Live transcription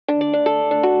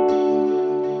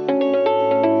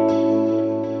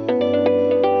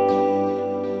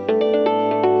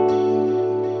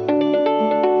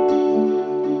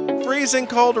Freezing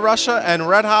Cold Russia and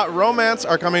Red Hot Romance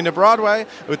are coming to Broadway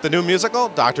with the new musical,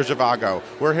 Dr. Zhivago.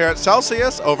 We're here at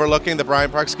Celsius, overlooking the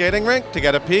Bryant Park skating rink, to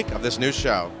get a peek of this new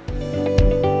show.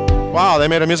 Wow, they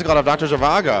made a musical out of Dr.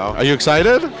 Zhivago. Are you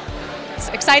excited?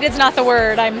 Excited's not the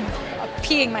word. I'm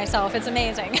peeing myself. It's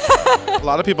amazing. A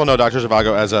lot of people know Dr.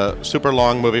 Zhivago as a super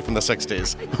long movie from the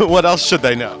 60s. What else should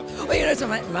they know? Well, you know, so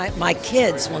my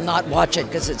kids will not watch it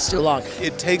because it's too long.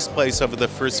 It takes place over the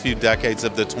first few decades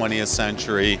of the 20th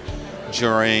century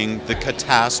during the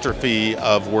catastrophe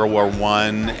of World War I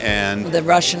and the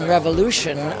Russian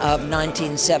Revolution of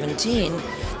 1917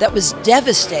 that was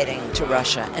devastating to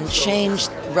Russia and changed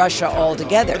Russia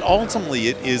altogether. But ultimately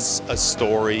it is a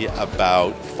story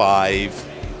about 5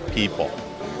 people.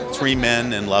 3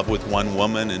 men in love with 1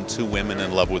 woman and 2 women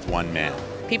in love with 1 man.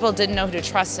 People didn't know who to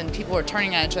trust, and people were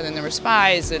turning on each other, and there were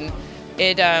spies, and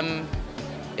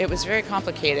it was very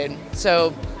complicated.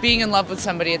 So being in love with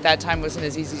somebody at that time wasn't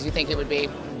as easy as you think it would be.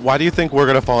 Why do you think we're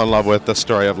going to fall in love with the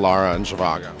story of Lora and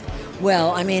Zhivago?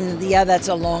 Well, I mean, yeah, that's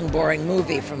a long, boring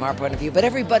movie from our point of view, but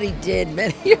everybody did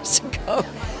many years ago.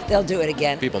 They'll do it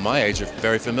again. People my age are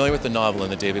very familiar with the novel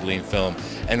and the David Lean film,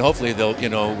 and hopefully they'll,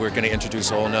 we're going to introduce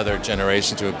a whole other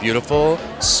generation to a beautiful,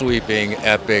 sweeping,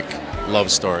 epic love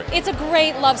story. It's a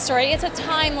great love story. It's a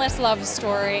timeless love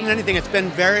story. Anything, it's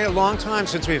been a long time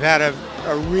since we've had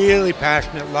a really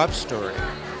passionate love story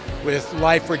with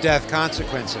life or death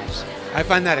consequences. I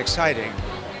find that exciting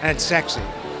and sexy.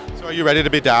 So are you ready to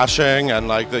be dashing and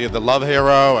like the love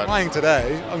hero? I'm trying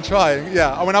today. I'm trying.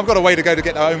 Yeah. I mean, I've got a way to go to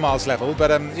get to Omar's level,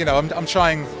 but I'm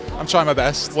trying. I'm trying my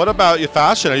best. What about your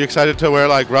fashion? Are you excited to wear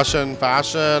like Russian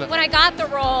fashion? When I got the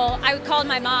role, I called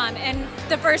my mom, and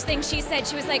the first thing she said,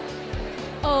 she was like,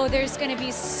 "Oh, there's going to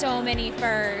be so many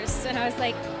furs," and I was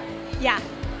like, "Yeah,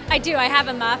 I do. I have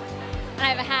a muff, and I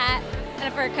have a hat and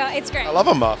a fur coat. It's great." I love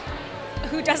a muff.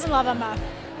 Who doesn't love a muff?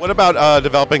 What about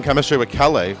developing chemistry with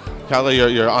Kelli? Kelli,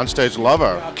 your onstage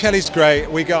lover. Kelly's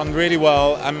great. We got on really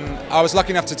well. I was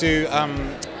lucky enough to do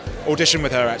audition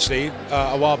with her actually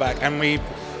a while back, and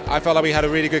I felt like we had a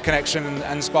really good connection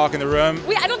and spark in the room.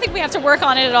 I don't think we have to work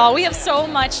on it at all. We have so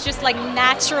much just like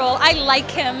natural. I like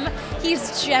him.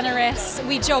 He's generous.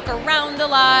 We joke around a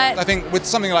lot. I think with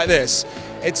something like this,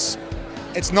 it's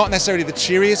not necessarily the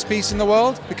cheeriest piece in the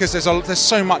world because there's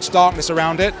so much darkness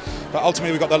around it, but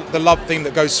ultimately we've got the love theme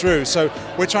that goes through, so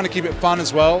we're trying to keep it fun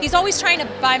as well. He's always trying to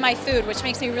buy my food, which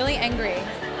makes me really angry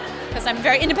because I'm a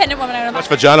very independent woman. That's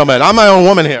for gentlemen. I'm my own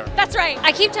woman here. That's right.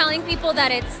 I keep telling people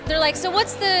that they're like, so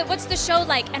what's the show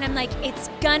like? And I'm like, it's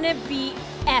gonna be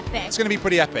epic. It's gonna be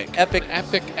pretty epic. Epic,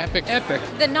 epic, epic, epic.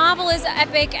 The novel is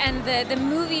epic and the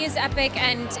movie is epic,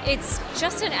 and it's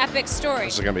just an epic story.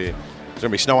 There's gonna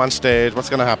be snow on stage. What's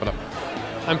gonna happen?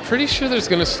 I'm pretty sure there's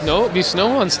going to be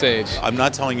snow on stage. I'm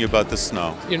not telling you about the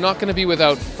snow. You're not going to be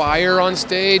without fire on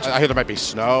stage. I hear there might be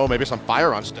snow, maybe some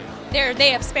fire on stage. They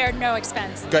have spared no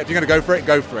expense. If you're going to go for it,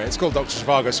 go for it. It's called Dr.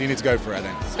 Zhivago, so you need to go for it, I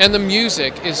think. And the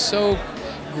music is so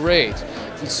great.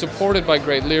 It's supported by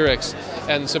great lyrics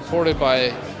and supported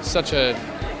by such a,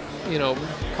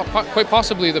 quite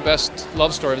possibly the best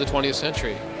love story of the 20th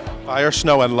century. Fire,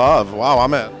 snow, and love. Wow,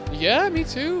 I'm in. Yeah, me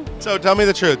too. So tell me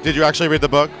the truth. Did you actually read the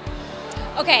book?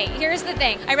 Okay, here's the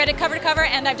thing. I read it cover to cover,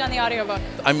 and I've done the audiobook.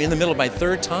 I'm in the middle of my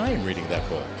 3rd time reading that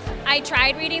book. I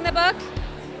tried reading the book,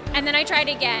 and then I tried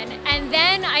again. And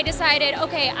then I decided,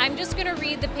 okay, I'm just going to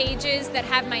read the pages that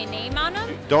have my name on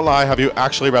them. Don't lie, have you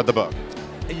actually read the book?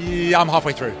 Yeah, I'm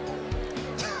halfway through.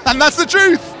 And that's the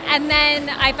truth! And then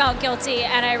I felt guilty,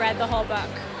 and I read the whole book.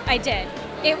 I did.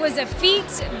 It was a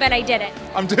feat, but I did it.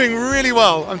 I'm doing really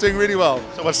well.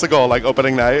 So what's the goal, like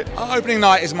opening night? Opening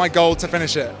night is my goal to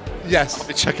finish it. Yes. I'll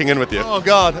be checking in with you. Oh,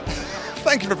 God.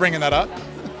 Thank you for bringing that up.